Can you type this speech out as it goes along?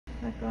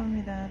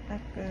따끔합니다.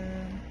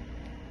 따끔.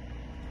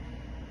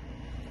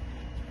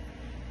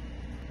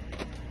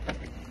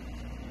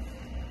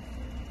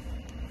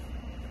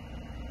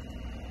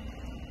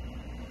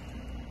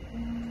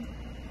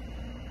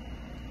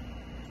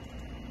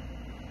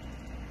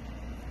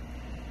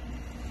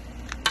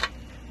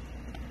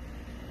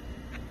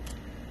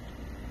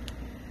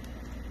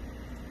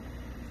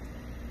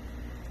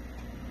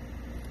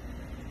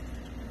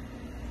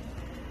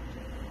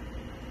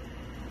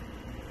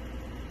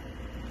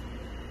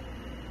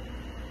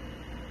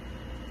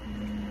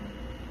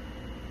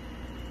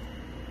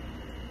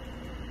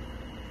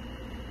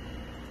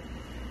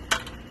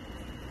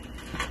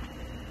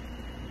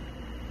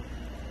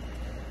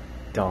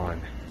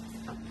 Done.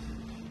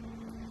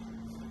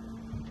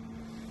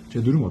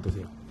 제가 누르면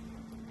어떠세요?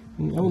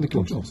 아무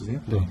느낌 좀 없으세요?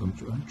 네. 그럼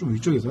좀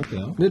위쪽에서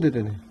할게요.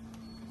 네네네네.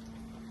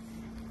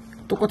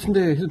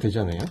 똑같은데 해도 되지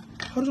않아요?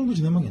 하루 정도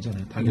지나면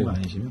괜찮아요. 달걀만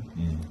네. 아니시면.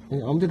 예.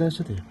 네, 아무 데나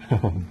하셔도 돼요.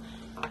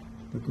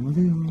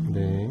 깔끔하세요.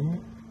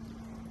 네.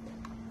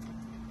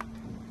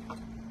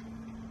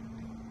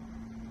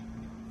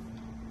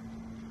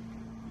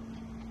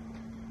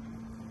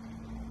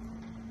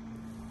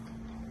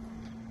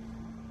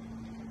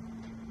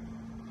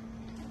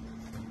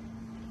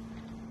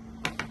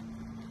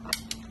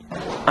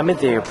 I'm at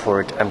the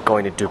airport. I'm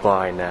going to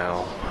Dubai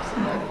now.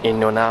 In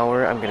 1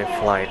 hour, I'm gonna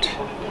flight.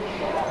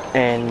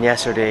 And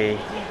yesterday,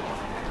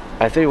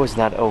 I thought it was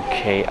not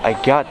okay. I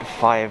got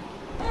 5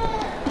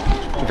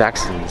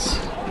 vaccines.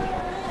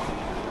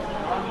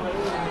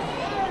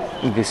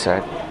 This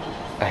side,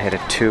 I had a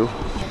 2.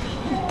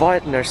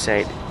 But nurse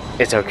said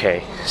it's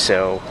okay.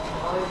 So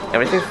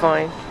everything's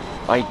fine.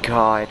 I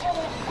got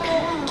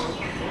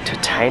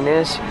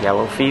tetanus,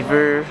 yellow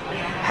fever,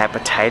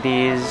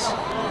 hepatitis,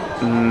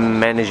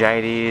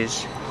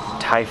 meningitis,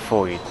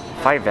 typhoid,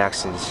 5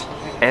 vaccines,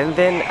 and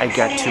then I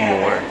got 2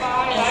 more,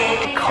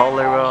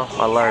 cholera,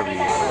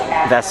 malaria.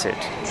 That's it.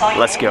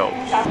 Let's go.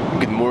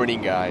 Good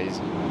morning,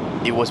 guys.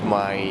 It was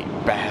my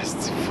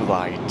best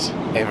flight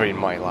ever in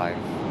my life.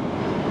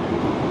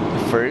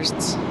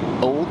 First,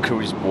 all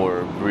crews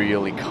were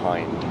really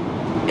kind.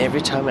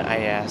 Every time I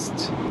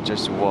asked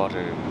just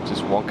water,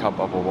 just 1 cup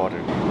of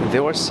water, they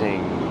were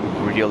saying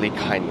really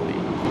kindly,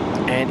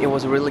 and it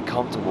was really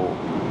comfortable.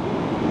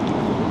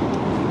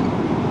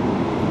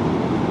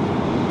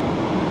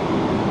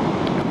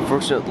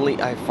 Fortunately,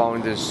 I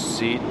found the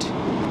seat.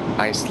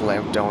 I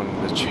slept on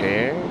the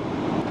chair.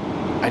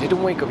 I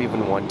didn't wake up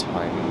even 1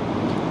 time.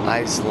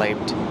 I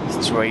slept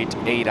straight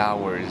 8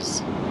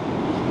 hours.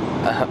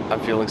 I'm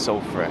feeling so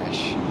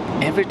fresh.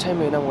 Every time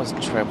when I was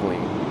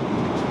traveling,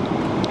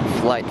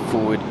 flight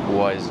food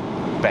was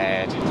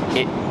bad.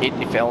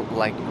 It felt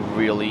like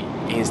really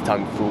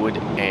instant food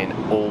and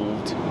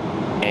old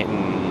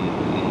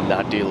and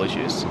not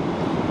delicious.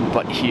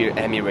 But here,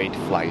 Emirates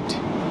flight,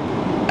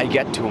 I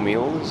got 2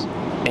 meals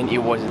and it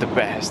was the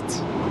best.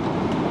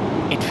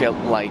 It felt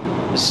like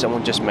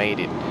someone just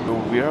made it.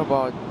 We're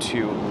about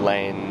to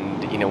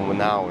land in 1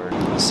 hour.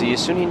 See you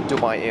soon in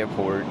Dubai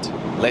airport.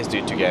 Let's do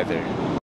it together.